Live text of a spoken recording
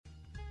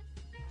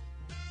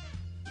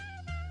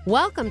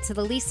Welcome to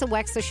the Lisa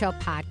Wexler Show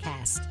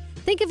podcast.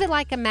 Think of it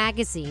like a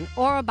magazine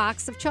or a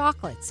box of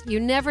chocolates. You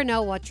never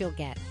know what you'll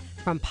get.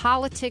 From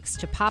politics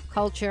to pop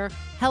culture,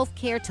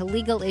 healthcare to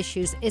legal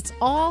issues, it's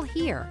all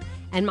here.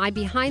 And my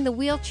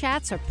behind-the-wheel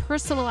chats are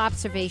personal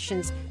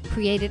observations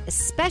created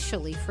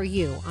especially for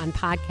you on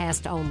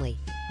podcast only.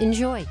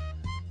 Enjoy.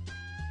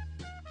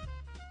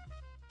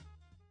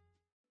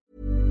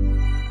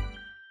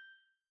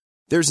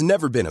 There's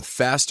never been a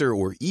faster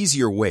or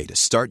easier way to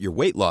start your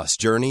weight loss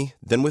journey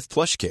than with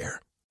PlushCare.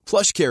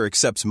 PlushCare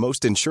accepts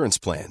most insurance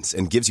plans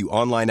and gives you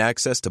online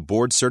access to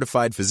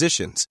board-certified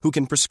physicians who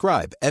can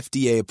prescribe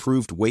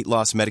FDA-approved weight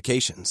loss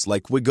medications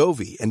like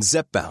Wegovy and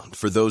Zepbound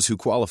for those who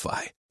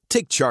qualify.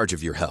 Take charge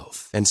of your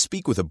health and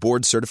speak with a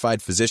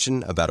board-certified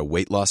physician about a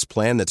weight loss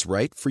plan that's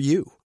right for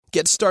you.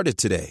 Get started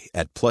today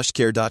at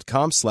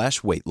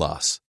plushcare.com/weight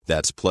loss.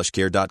 That's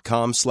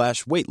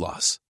plushcare.com/weight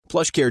loss.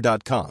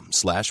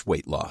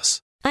 plushcare.com/weight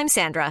loss. I'm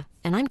Sandra,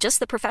 and I'm just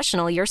the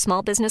professional your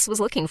small business was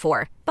looking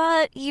for.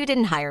 But you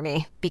didn't hire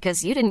me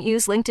because you didn't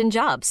use LinkedIn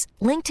Jobs.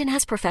 LinkedIn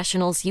has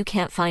professionals you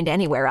can't find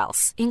anywhere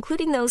else,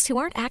 including those who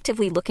aren't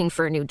actively looking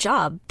for a new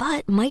job,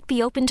 but might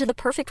be open to the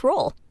perfect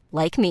role,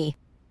 like me.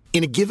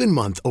 In a given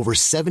month, over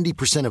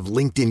 70% of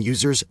LinkedIn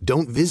users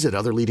don't visit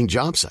other leading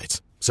job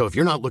sites. So if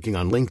you're not looking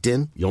on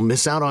LinkedIn, you'll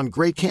miss out on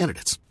great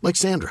candidates like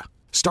Sandra.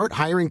 Start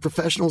hiring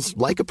professionals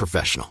like a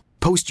professional.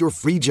 Post your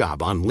free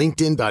job on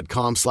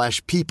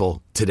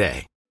linkedin.com/people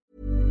today.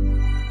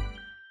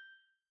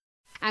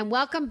 And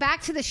welcome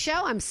back to the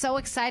show. I'm so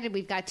excited.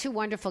 We've got two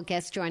wonderful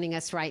guests joining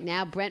us right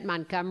now. Brent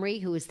Montgomery,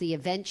 who is the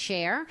event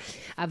chair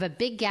of a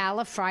big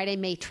gala Friday,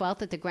 May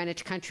 12th at the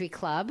Greenwich Country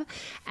Club,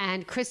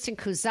 and Kristen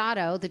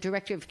Cusato, the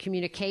director of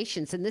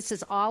communications. And this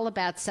is all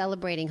about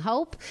celebrating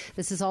hope.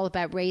 This is all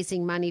about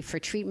raising money for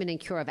treatment and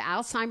cure of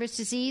Alzheimer's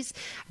disease.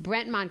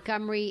 Brent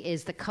Montgomery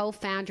is the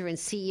co-founder and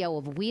CEO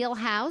of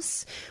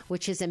Wheelhouse,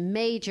 which is a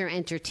major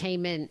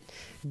entertainment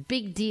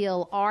big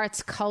deal,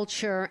 arts,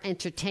 culture,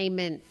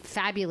 entertainment,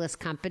 fabulous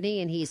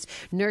company, and he's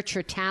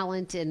nurtured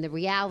talent in the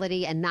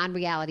reality and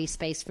non-reality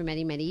space for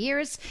many, many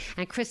years.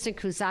 And Kristen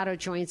Cusato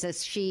joins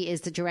us. She is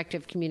the director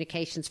of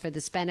communications for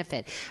this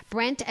benefit.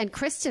 Brent and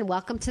Kristen,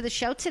 welcome to the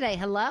show today.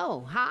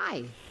 Hello.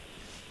 Hi.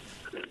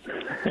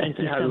 Thank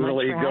you so much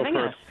for having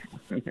us.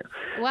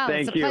 Well,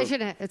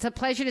 it's a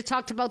pleasure to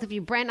talk to both of you.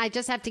 Brent, I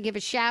just have to give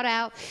a shout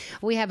out.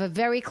 We have a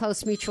very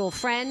close mutual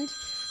friend.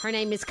 Her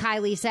name is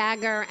Kylie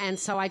Zager, and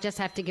so I just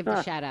have to give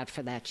a shout out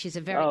for that. She's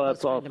a very close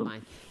friend of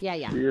mine.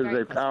 Yeah. She is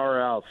a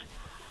powerhouse.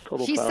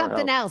 She's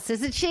something else,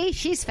 isn't she?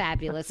 She's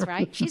fabulous,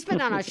 right? She's been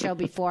on our show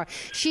before.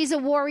 She's a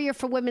warrior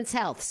for women's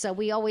health, so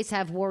we always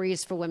have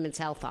warriors for women's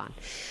health on.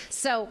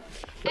 So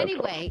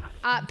anyway,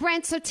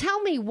 Brent, so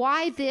tell me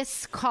why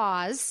this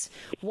cause,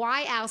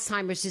 why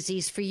Alzheimer's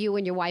disease for you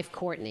and your wife,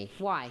 Courtney?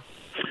 Why?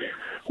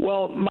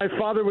 Well, my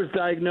father was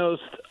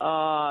diagnosed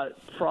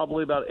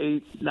probably about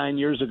 8-9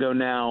 years ago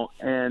now,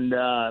 and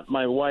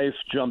my wife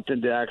jumped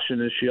into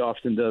action as she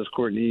often does.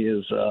 Courtney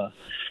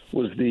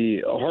was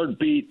the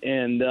heartbeat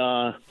and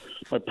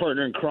my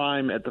partner in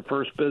crime at the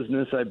first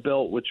business I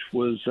built, which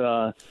was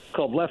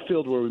called Left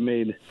Field, where we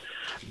made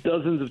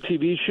dozens of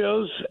TV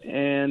shows,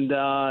 and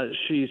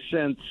she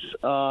since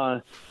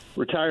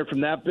retired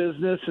from that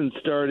business and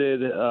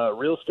started a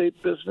real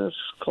estate business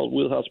called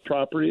Wheelhouse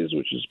Properties,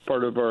 which is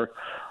part of our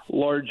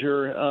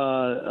larger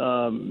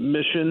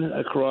mission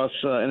across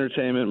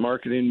entertainment,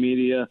 marketing,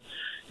 media,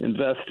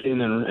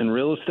 investing, and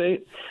real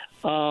estate.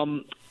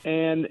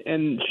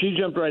 And she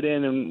jumped right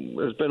in and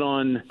has been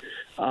on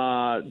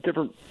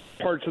different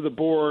parts of the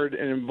board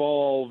and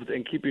involved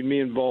and keeping me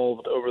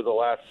involved over the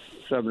last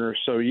 7 or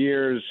so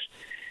years.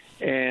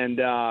 And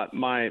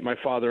my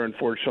father,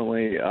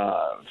 unfortunately,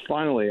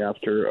 finally,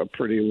 after a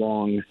pretty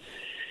long,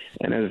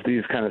 and as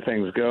these kind of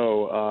things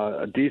go,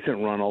 a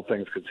decent run, all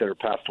things considered,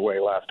 passed away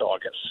last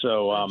August.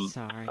 So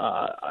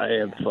I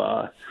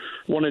have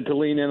wanted to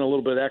lean in a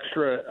little bit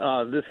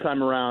extra this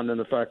time around, and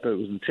the fact that it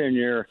was the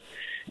 10-year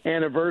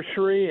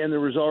anniversary, and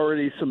there was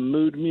already some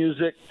mood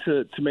music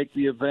to make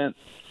the event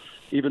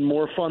even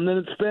more fun than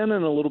it's been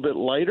and a little bit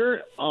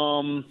lighter.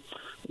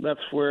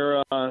 That's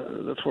where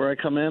I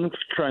come in,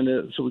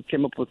 so we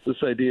came up with this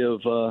idea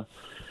of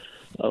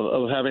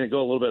having it go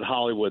a little bit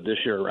Hollywood this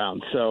year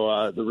around.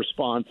 So the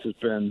response has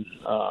been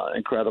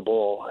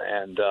incredible,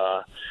 and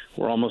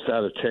we're almost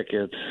out of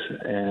tickets,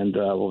 and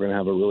we're going to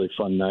have a really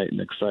fun night, and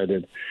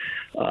excited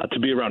to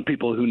be around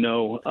people who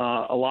know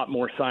a lot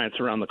more science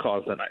around the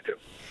cause than I do.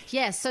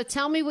 Yes. So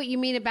tell me what you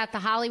mean about the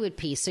Hollywood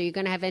piece. So you're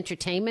going to have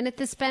entertainment at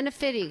this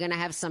benefit? Are you going to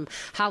have some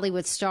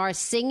Hollywood stars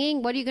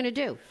singing? What are you going to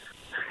do?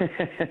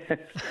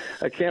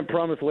 I can't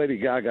promise Lady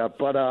Gaga,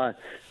 but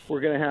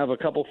we're going to have a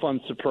couple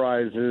fun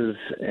surprises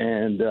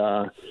and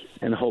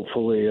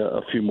hopefully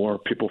a few more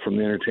people from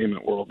the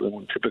entertainment world than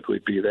would typically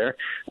be there,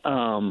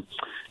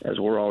 as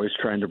we're always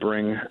trying to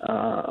bring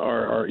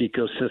our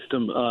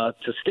ecosystem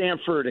to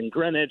Stanford and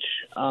Greenwich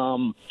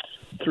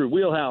through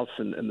Wheelhouse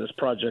and this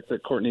project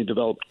that Courtney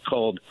developed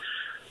called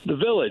The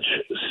Village.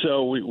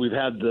 So we've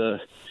had the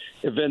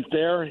event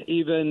there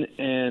even,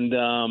 and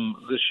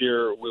this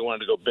year we wanted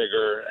to go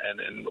bigger,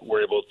 and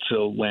we're able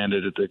to land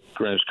it at the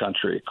Greenwich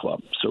Country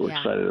Club. So we're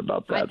excited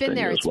about that. I've been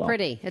there. It's well.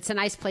 pretty. It's a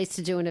nice place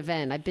to do an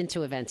event. I've been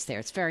to events there.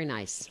 It's very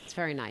nice. It's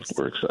very nice.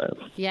 We're excited.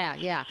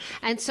 Yeah.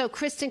 And so,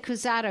 Kristen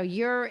Cusato,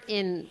 you're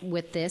in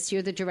with this.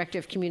 You're the Director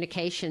of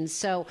Communications.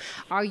 So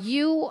are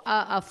you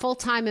a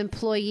full-time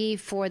employee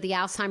for the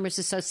Alzheimer's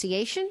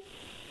Association?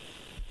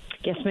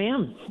 Yes,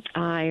 ma'am.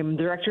 I'm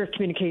Director of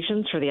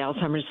Communications for the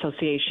Alzheimer's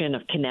Association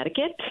of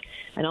Connecticut,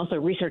 and also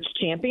Research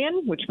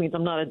Champion, which means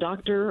I'm not a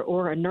doctor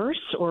or a nurse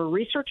or a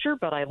researcher,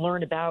 but I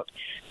learn about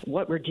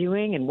what we're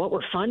doing and what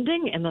we're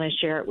funding, and then I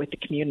share it with the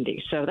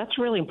community. So that's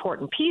a really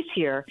important piece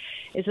here,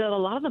 is that a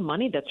lot of the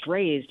money that's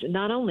raised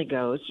not only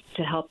goes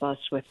to help us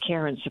with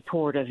care and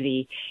support of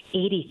the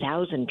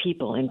 80,000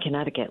 people in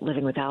Connecticut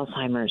living with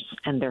Alzheimer's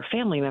and their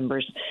family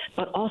members,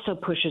 but also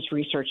pushes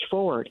research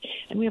forward.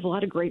 And we have a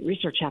lot of great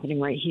research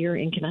happening right here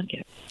in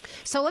Connecticut.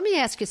 So let me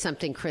ask you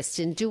something,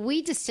 Kristen. Do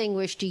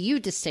you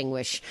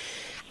distinguish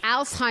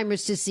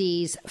Alzheimer's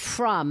disease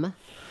from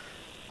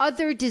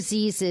other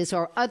diseases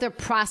or other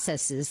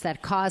processes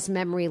that cause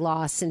memory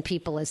loss in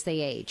people as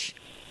they age?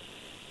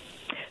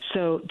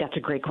 So that's a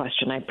great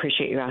question. I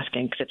appreciate you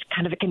asking, because it's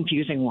kind of a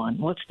confusing one.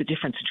 What's the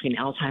difference between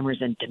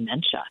Alzheimer's and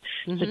dementia?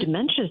 Mm-hmm. So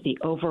dementia is the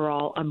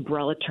overall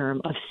umbrella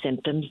term of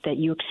symptoms that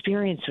you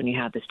experience when you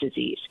have this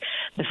disease.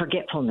 The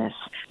forgetfulness,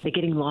 the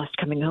getting lost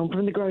coming home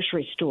from the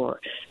grocery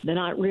store, the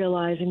not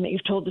realizing that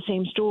you've told the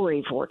same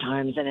story 4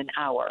 times in an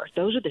hour.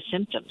 Those are the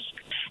symptoms.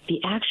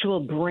 The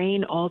actual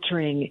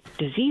brain-altering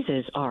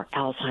diseases are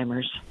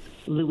Alzheimer's,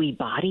 Lewy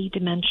body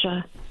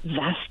dementia,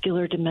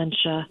 vascular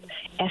dementia,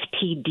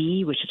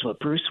 FTD, which is what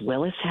Bruce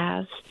Willis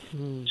has.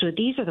 So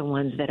these are the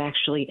ones that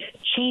actually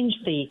change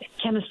the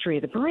chemistry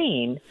of the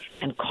brain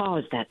and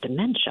cause that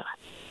dementia.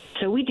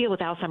 So we deal with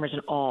Alzheimer's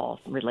and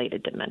all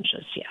related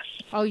dementias, yes.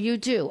 Oh, you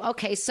do?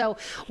 Okay, so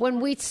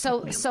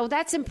so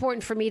that's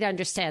important for me to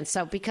understand.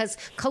 So because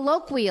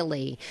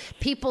colloquially,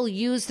 people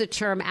use the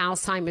term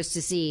Alzheimer's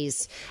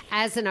disease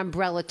as an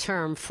umbrella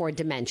term for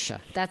dementia.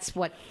 That's and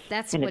what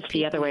it's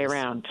the other way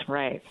around,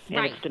 right? And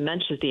right. It's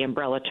dementia is the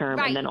umbrella term,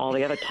 right. And then all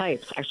the other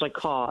types actually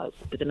cause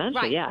the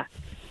dementia, right. Yeah.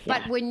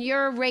 But when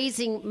you're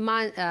raising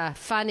money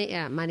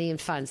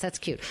and funds, that's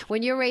cute.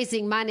 When you're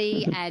raising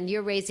money and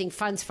you're raising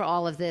funds for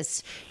all of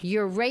this,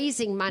 you're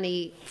raising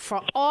money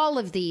for all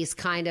of these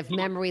kind of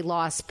memory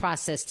loss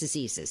process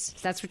diseases.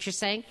 That's what you're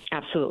saying?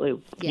 Absolutely.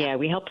 Yeah,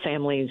 we help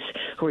families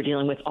who are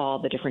dealing with all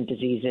the different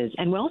diseases.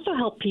 And we also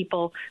help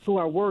people who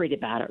are worried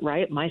about it,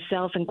 right?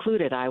 Myself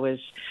included. I was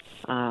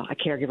a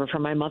caregiver for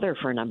my mother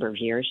for a number of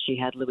years. She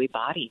had Lewy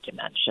body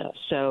dementia.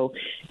 So,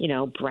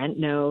 Brent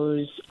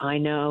knows, I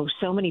know,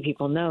 so many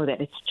people know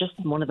that it's just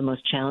one of the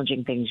most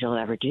challenging things you'll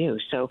ever do.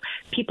 So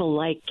people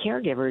like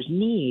caregivers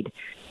need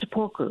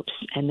support groups,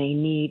 and they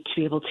need to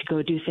be able to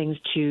go do things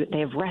they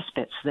have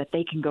respite so that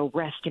they can go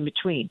rest in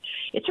between.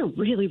 It's a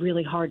really,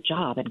 really hard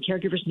job, and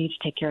caregivers need to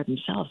take care of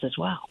themselves as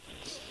well.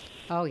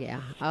 Oh,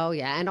 yeah.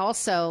 And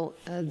also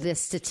the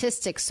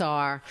statistics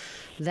are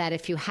that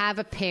if you have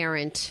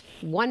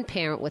one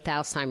parent with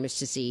Alzheimer's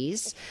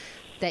disease,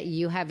 that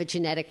you have a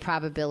genetic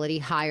probability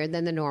higher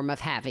than the norm of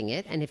having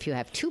it. And if you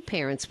have 2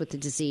 parents with the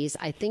disease,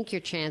 I think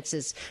your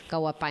chances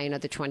go up by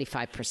another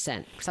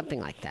 25%, something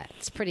like that.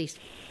 It's pretty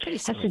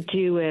has to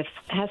do with,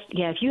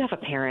 if you have a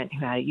parent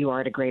who you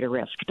are at a greater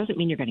risk, it doesn't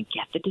mean you're going to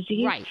get the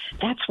disease. Right.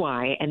 That's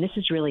why, and this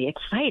is really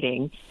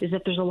exciting, is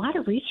that there's a lot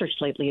of research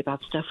lately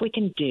about stuff we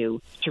can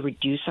do to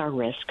reduce our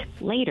risk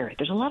later.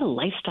 There's a lot of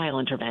lifestyle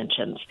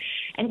interventions.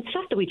 And it's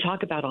stuff that we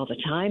talk about all the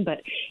time,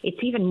 but it's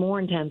even more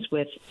intense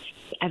with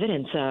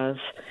evidence of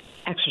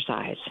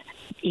exercise,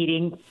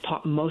 eating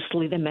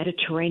mostly the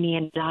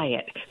Mediterranean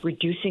diet,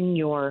 reducing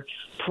your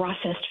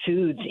processed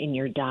foods in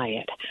your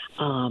diet,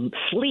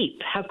 sleep,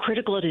 how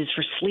critical it is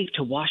for sleep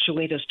to wash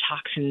away those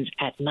toxins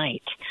at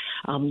night,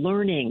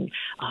 learning,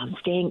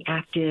 staying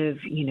active,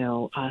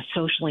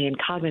 socially and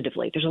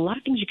cognitively. There's a lot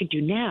of things you can do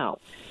now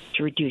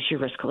to reduce your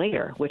risk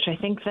later, which I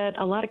think that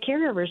a lot of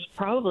caregivers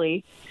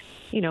probably,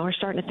 are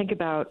starting to think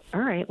about,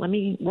 all right, let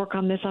me work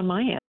on this on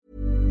my end.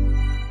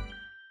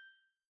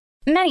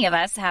 Many of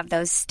us have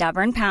those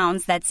stubborn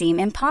pounds that seem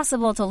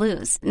impossible to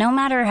lose, no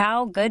matter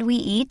how good we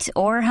eat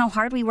or how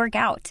hard we work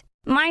out.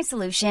 My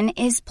solution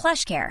is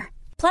PlushCare.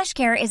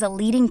 PlushCare is a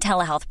leading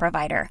telehealth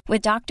provider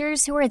with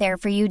doctors who are there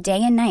for you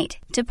day and night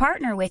to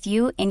partner with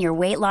you in your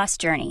weight loss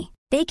journey.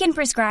 They can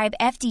prescribe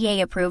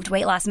FDA-approved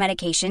weight loss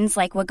medications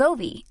like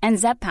Wegovy and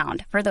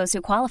Zepbound for those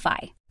who qualify.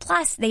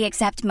 Plus, they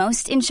accept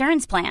most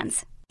insurance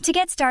plans. To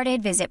get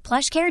started, visit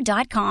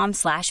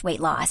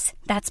plushcare.com/weightloss.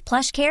 That's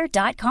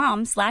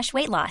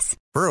plushcare.com/weightloss.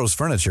 Burrow's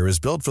furniture is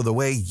built for the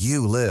way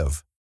you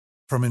live.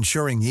 From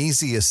ensuring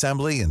easy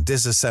assembly and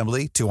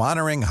disassembly to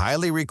honoring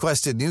highly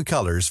requested new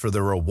colors for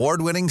their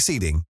award-winning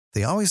seating,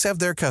 they always have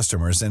their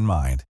customers in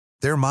mind.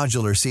 Their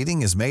modular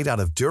seating is made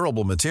out of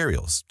durable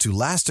materials to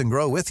last and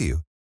grow with you.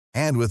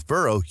 And with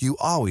Burrow, you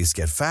always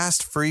get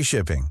fast, free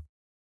shipping.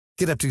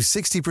 Get up to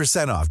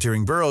 60% off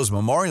during Burrow's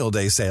Memorial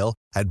Day sale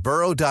at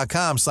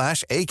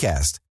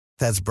burrow.com/ACAST.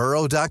 That's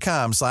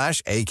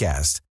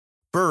burrow.com/ACAST.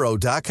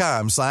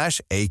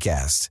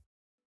 burrow.com/ACAST.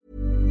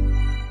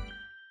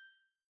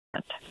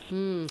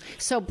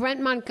 So,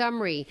 Brent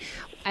Montgomery,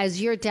 as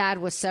your dad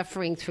was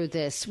suffering through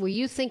this, were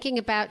you thinking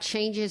about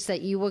changes that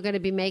you were going to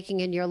be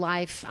making in your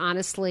life,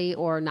 honestly,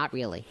 or not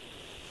really?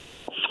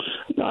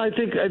 No, I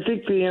think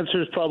the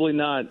answer is probably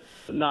not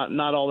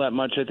all that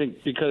much. I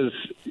think because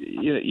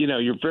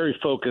you're very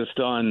focused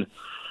on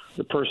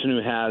the person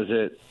who has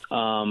it,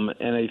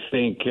 and I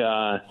think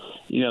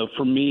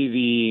for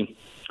me,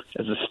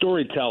 as a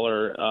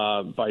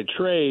storyteller by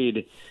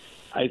trade,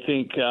 I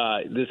think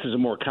this is a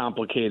more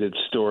complicated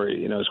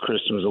story, as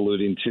Kristen was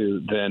alluding to,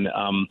 than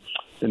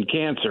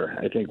cancer.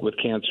 I think with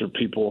cancer,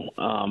 people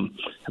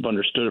have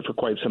understood it for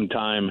quite some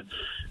time.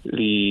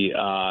 The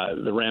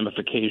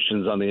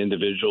ramifications on the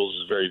individuals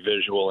is very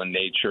visual in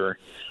nature,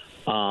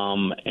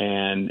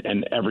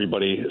 and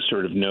everybody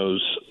sort of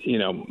knows,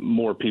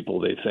 more people,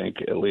 they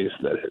think, at least,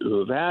 who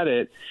have had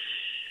it.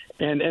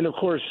 And of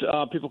course,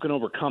 people can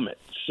overcome it.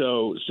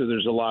 So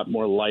there's a lot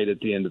more light at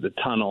the end of the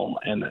tunnel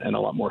and a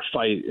lot more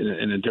fight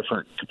in a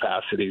different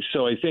capacity.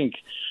 So I think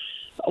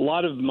a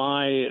lot of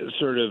my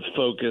sort of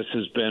focus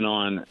has been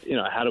on,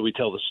 how do we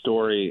tell the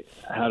story?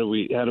 How do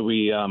we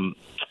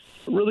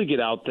really get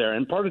out there?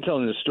 And part of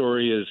telling the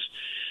story is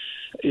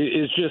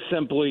just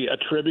simply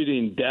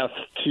attributing death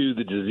to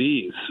the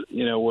disease,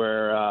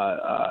 where,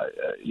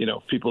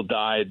 people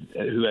died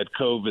who had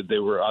COVID, they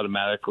were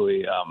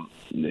automatically,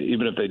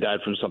 even if they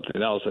died from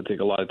something else, I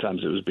think a lot of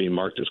times it was being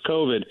marked as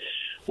COVID,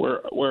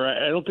 where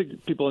I don't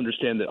think people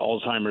understand that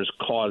Alzheimer's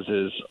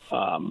causes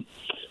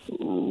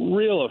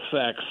real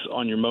effects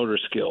on your motor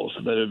skills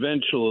that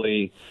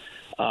eventually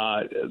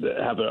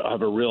have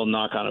a real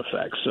knock-on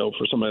effect. So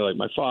for somebody like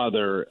my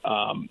father,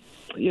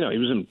 he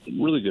was in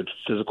really good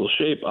physical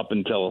shape up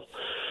until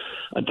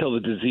the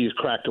disease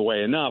cracked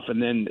away enough,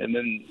 and then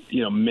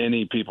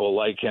many people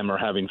like him are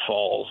having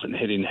falls and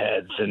hitting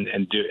heads and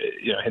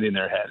hitting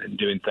their head and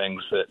doing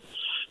things that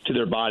to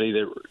their body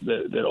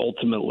that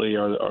ultimately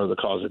are the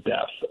cause of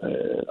death.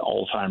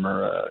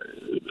 Alzheimer's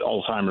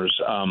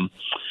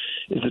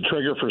is the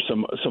trigger for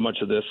so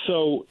much of this.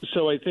 So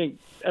I think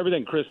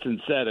everything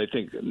Kristen said, I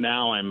think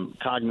now I'm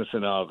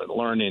cognizant of and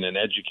learning and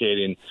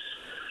educating,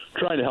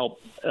 trying to help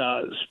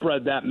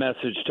spread that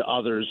message to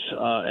others,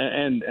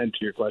 and to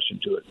your question,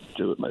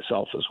 to it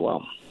myself as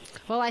well.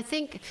 Well, I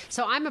think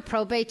so. I'm a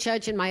probate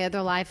judge in my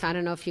other life. I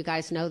don't know if you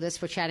guys know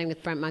this. We're chatting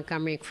with Brent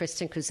Montgomery and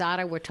Kristen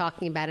Cusato. We're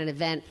talking about an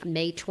event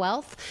May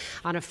 12th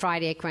on a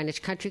Friday at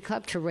Greenwich Country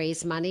Club to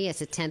raise money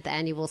as a 10th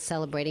annual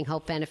Celebrating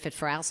Hope benefit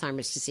for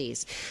Alzheimer's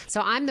disease.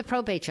 So I'm the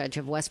probate judge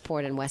of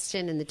Westport and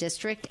Weston in the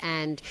district,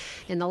 and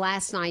in the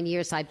last 9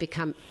 years, I've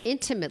become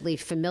intimately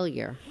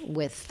familiar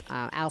with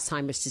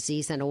Alzheimer's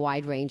disease and a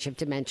wide range of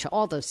dementia,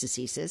 all those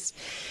diseases.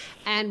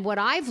 And what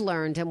I've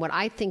learned, and what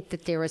I think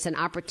that there is an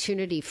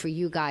opportunity for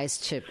you guys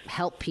to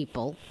help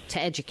people,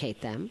 to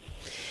educate them,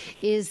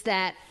 is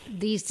that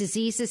these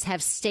diseases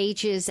have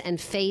stages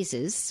and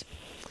phases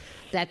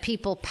that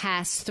people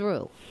pass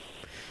through,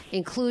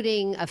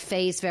 including a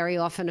phase very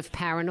often of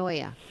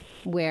paranoia,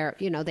 where,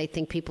 they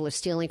think people are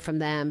stealing from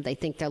them. They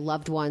think their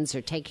loved ones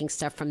are taking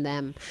stuff from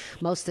them.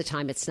 Most of the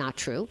time it's not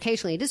true.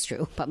 Occasionally it is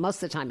true, but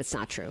most of the time it's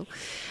not true.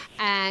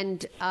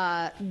 And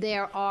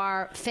there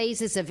are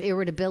phases of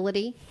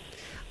irritability,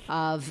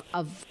 of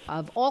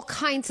all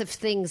kinds of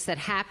things that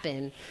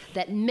happen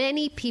that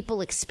many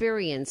people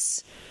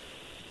experience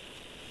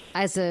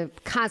as a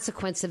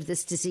consequence of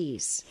this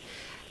disease.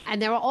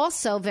 And there are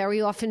also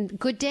very often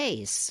good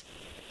days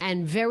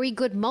and very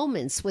good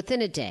moments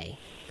within a day.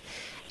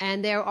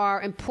 And there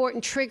are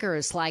important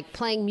triggers like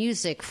playing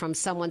music from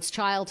someone's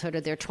childhood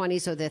or their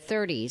 20s or their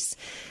 30s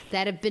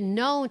that have been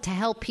known to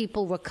help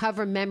people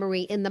recover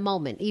memory in the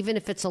moment, even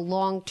if it's a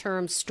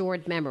long-term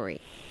stored memory.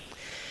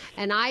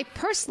 And I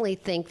personally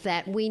think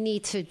that we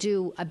need to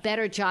do a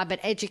better job at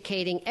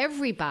educating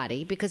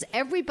everybody, because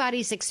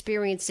everybody's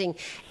experiencing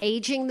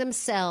aging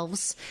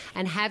themselves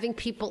and having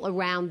people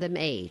around them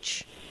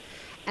age.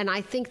 And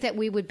I think that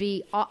we would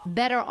be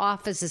better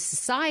off as a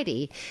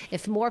society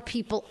if more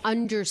people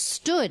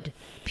understood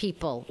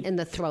people in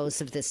the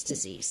throes of this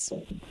disease.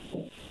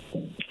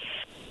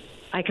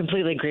 I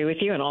completely agree with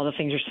you, and all the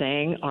things you're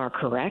saying are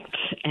correct.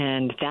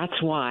 And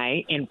that's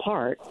why, in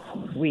part,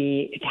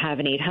 we have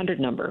an 800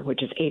 number,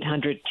 which is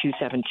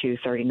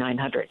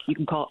 800-272-3900. You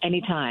can call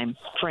anytime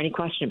for any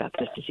question about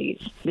this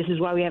disease. This is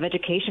why we have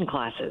education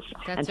classes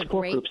and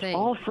support groups,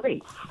 all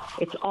free.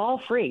 It's all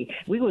free.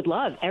 We would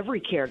love,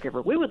 every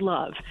caregiver, we would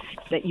love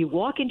that you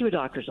walk into a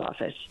doctor's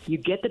office, you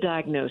get the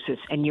diagnosis,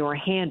 and you are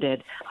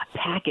handed a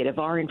packet of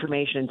our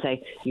information and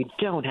say, you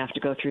don't have to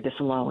go through this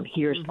alone.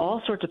 Here's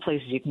all sorts of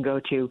places you can go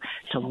to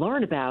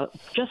learn about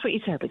just what you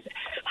said,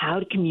 how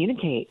to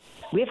communicate.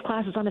 We have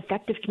classes on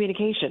effective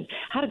communication,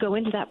 how to go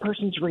into that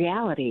person's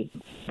reality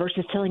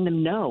versus telling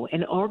them no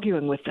and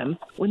arguing with them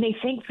when they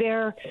think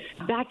they're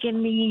back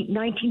in the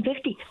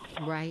 1950s.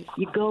 Right.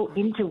 You go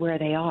into where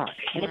they are,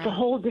 and it's a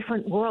whole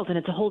different world, and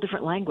it's a whole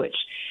different language.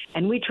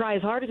 And we try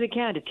as hard as we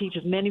can to teach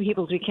as many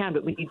people as we can,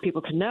 but we need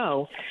people to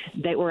know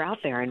that we're out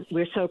there. And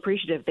we're so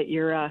appreciative that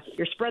you're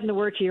spreading the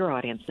word to your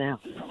audience now.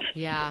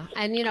 Yeah.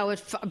 And,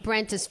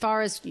 Brent, as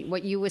far as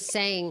what you were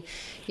saying,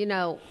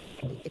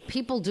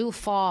 people do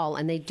fall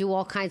and they do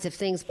all kinds of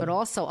things, but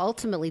also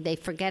ultimately they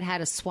forget how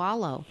to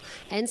swallow.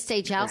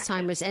 End-stage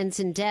Alzheimer's ends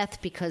in death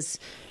because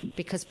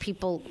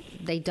people,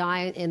 they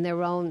die in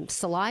their own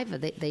saliva.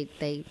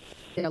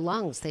 Their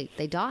lungs,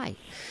 they die.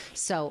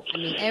 So,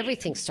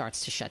 everything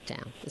starts to shut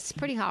down. It's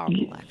pretty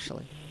horrible,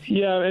 actually.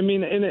 Yeah, and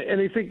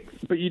I think,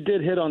 but you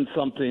did hit on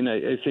something.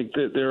 I think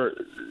that there,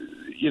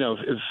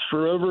 if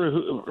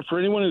for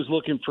anyone who's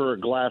looking for a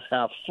glass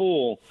half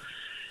full,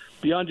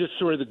 beyond just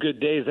sort of the good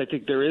days, I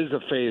think there is a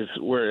phase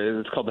where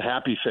it's called the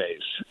happy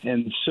phase.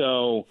 And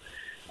so,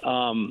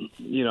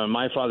 in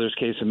my father's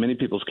case, in many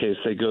people's case,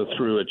 they go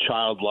through a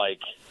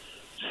childlike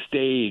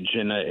stage.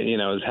 And,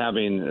 as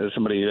having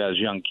somebody who has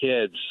young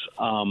kids,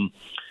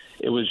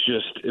 it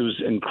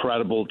was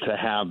incredible to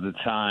have the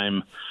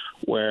time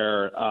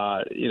where,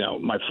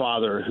 my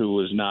father, who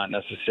was not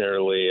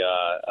necessarily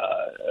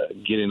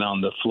getting on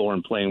the floor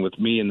and playing with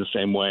me in the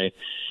same way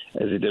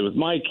as he did with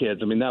my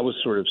kids. That was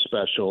sort of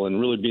special, and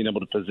really being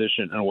able to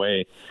position in a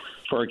way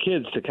for our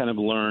kids to kind of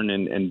learn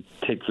and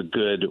take the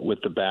good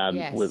with the bad.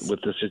 Yes.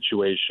 with the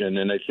situation.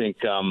 And I think,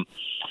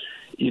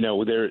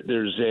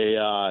 there's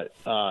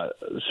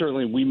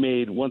certainly we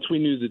made, once we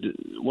knew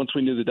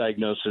the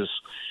diagnosis,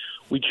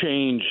 we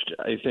changed,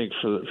 I think,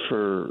 for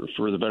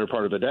the better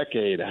part of a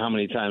decade, how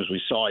many times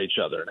we saw each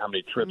other and how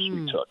many trips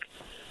we took,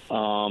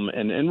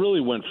 and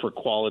really went for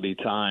quality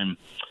time,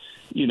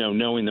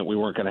 knowing that we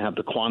weren't going to have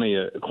the quantity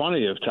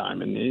of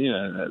time. And,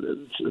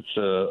 it's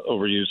a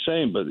overused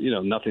saying, but,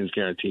 nothing's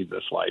guaranteed in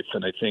this life.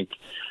 And I think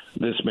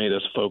this made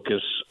us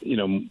focus,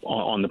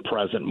 on the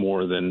present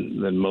more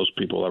than most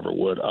people ever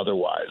would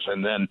otherwise.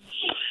 And then,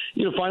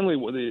 finally,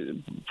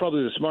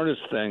 probably the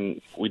smartest thing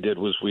we did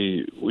was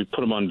we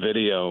put him on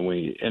video and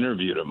we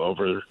interviewed him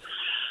over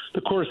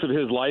the course of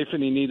his life,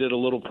 and he needed a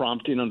little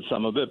prompting on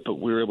some of it,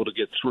 but we were able to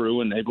get through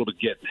and able to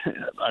get,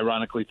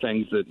 ironically,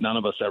 things that none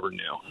of us ever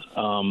knew.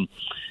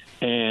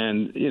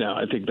 And,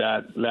 I think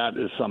that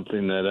is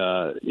something that,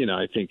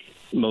 I think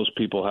most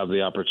people have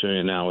the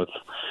opportunity now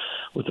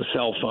with a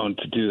cell phone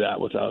to do that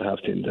without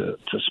having to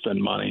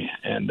spend money.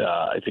 And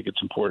I think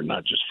it's important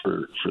not just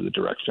for the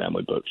direct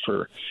family, but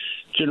for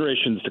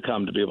generations to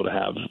come to be able to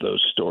have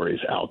those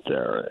stories out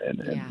there and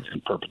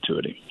in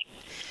perpetuity.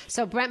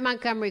 So Brent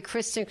Montgomery,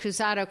 Kristen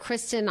Cusato.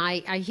 Kristen,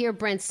 I hear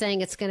Brent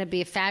saying it's going to be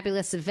a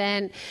fabulous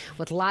event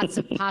with lots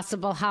of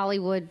possible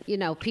Hollywood,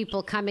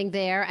 people coming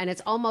there, and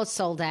it's almost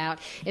sold out.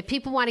 If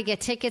people want to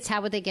get tickets,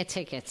 how would they get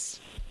tickets?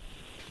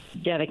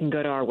 Yeah, they can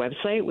go to our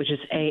website, which is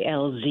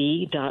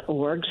alz.org/CT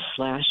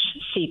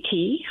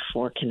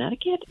for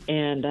Connecticut,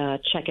 and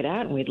check it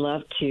out. And we'd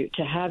love to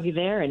have you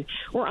there. And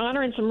we're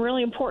honoring some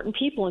really important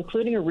people,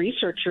 including a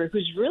researcher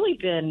who's really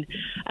been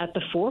at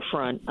the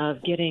forefront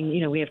of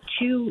getting, we have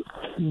 2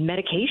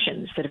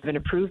 medications that have been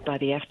approved by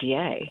the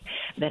FDA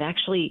that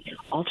actually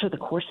alter the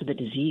course of the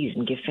disease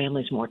and give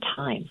families more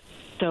time.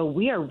 So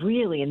we are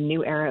really in a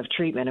new era of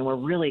treatment, and we're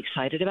really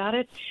excited about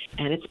it.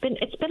 And it's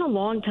been a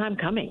long time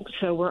coming.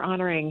 So we're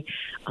honoring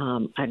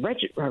a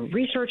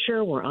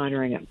researcher, we're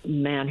honoring a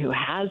man who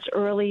has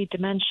early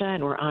dementia,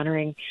 and we're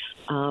honoring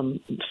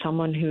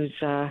someone who's,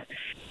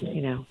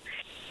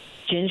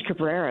 Ginge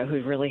Cabrera,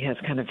 who really has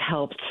kind of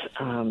helped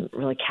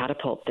really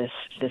catapult this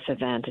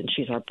event, and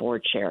she's our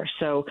board chair.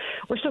 So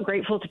we're so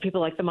grateful to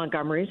people like the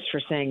Montgomerys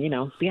for saying,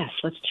 yes,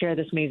 let's chair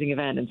this amazing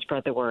event and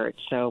spread the word.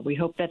 So we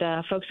hope that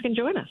folks can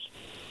join us.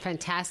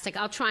 Fantastic.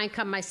 I'll try and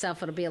come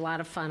myself. It'll be a lot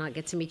of fun. I'll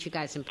get to meet you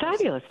guys in person.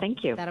 Fabulous.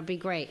 Thank you. That'll be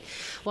great.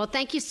 Well,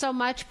 thank you so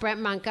much,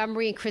 Brent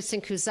Montgomery and Kristen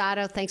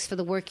Cusato. Thanks for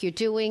the work you're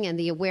doing and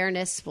the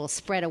awareness. We'll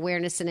spread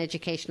awareness and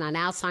education on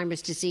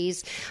Alzheimer's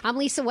disease. I'm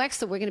Lisa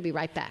Wexler. We're going to be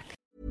right back.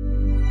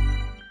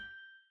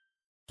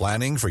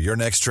 Planning for your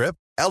next trip?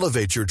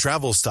 Elevate your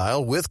travel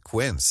style with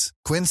Quince.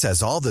 Quince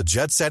has all the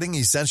jet-setting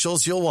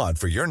essentials you'll want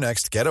for your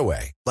next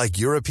getaway, like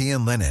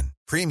European linen,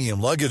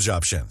 premium luggage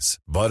options,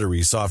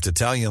 buttery soft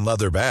Italian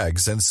leather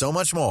bags, and so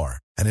much more.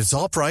 And it's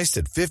all priced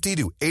at 50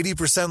 to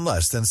 80%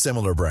 less than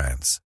similar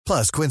brands.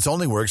 Plus, Quince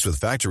only works with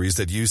factories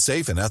that use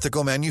safe and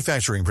ethical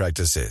manufacturing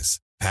practices.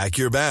 Pack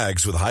your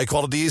bags with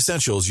high-quality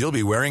essentials you'll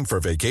be wearing for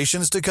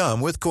vacations to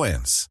come with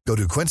Quince. Go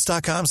to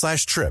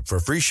quince.com/trip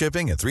for free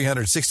shipping and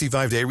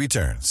 365-day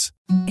returns.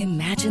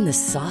 Imagine the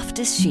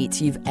softest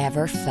sheets you've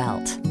ever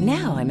felt.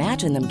 Now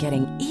imagine them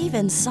getting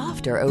even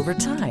softer over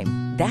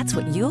time. That's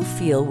what you'll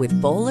feel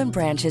with Boll &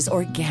 Branch's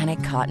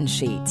organic cotton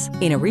sheets.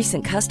 In a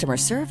recent customer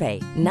survey,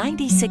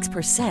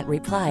 96%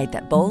 replied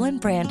that Boll &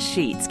 Branch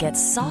sheets get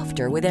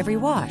softer with every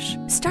wash.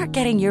 Start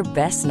getting your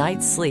best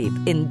night's sleep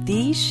in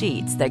these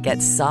sheets that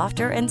get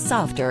softer and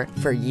softer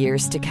for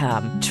years to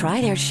come.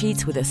 Try their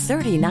sheets with a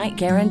 30-night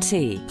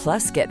guarantee.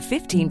 Plus, get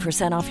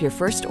 15% off your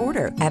first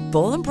order at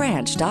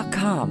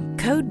bollandbranch.com.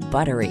 Code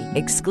BUTTERY.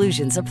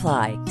 Exclusions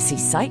apply. See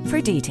site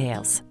for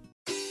details.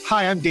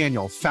 Hi, I'm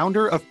Daniel,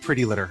 founder of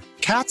Pretty Litter.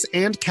 Cats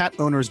and cat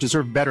owners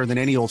deserve better than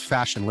any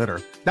old-fashioned litter.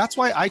 That's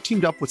why I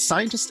teamed up with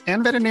scientists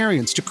and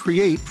veterinarians to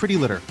create Pretty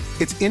Litter.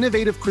 Its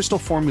innovative crystal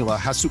formula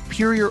has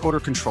superior odor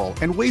control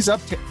and weighs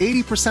up to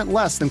 80%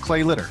 less than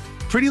clay litter.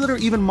 Pretty Litter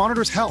even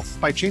monitors health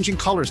by changing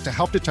colors to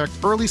help detect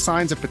early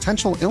signs of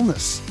potential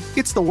illness.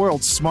 It's the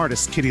world's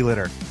smartest kitty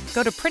litter.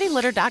 Go to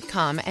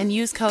prettylitter.com and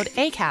use code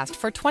ACAST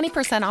for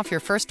 20% off your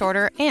first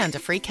order and a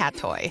free cat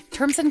toy.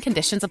 Terms and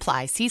conditions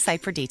apply. See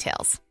site for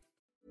details.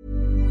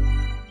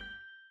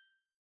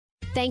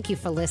 Thank you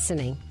for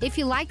listening. If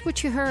you liked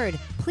what you heard,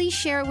 please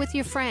share it with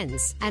your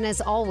friends. And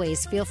as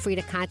always, feel free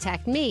to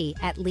contact me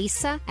at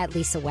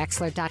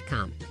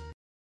lisa@lisawexler.com.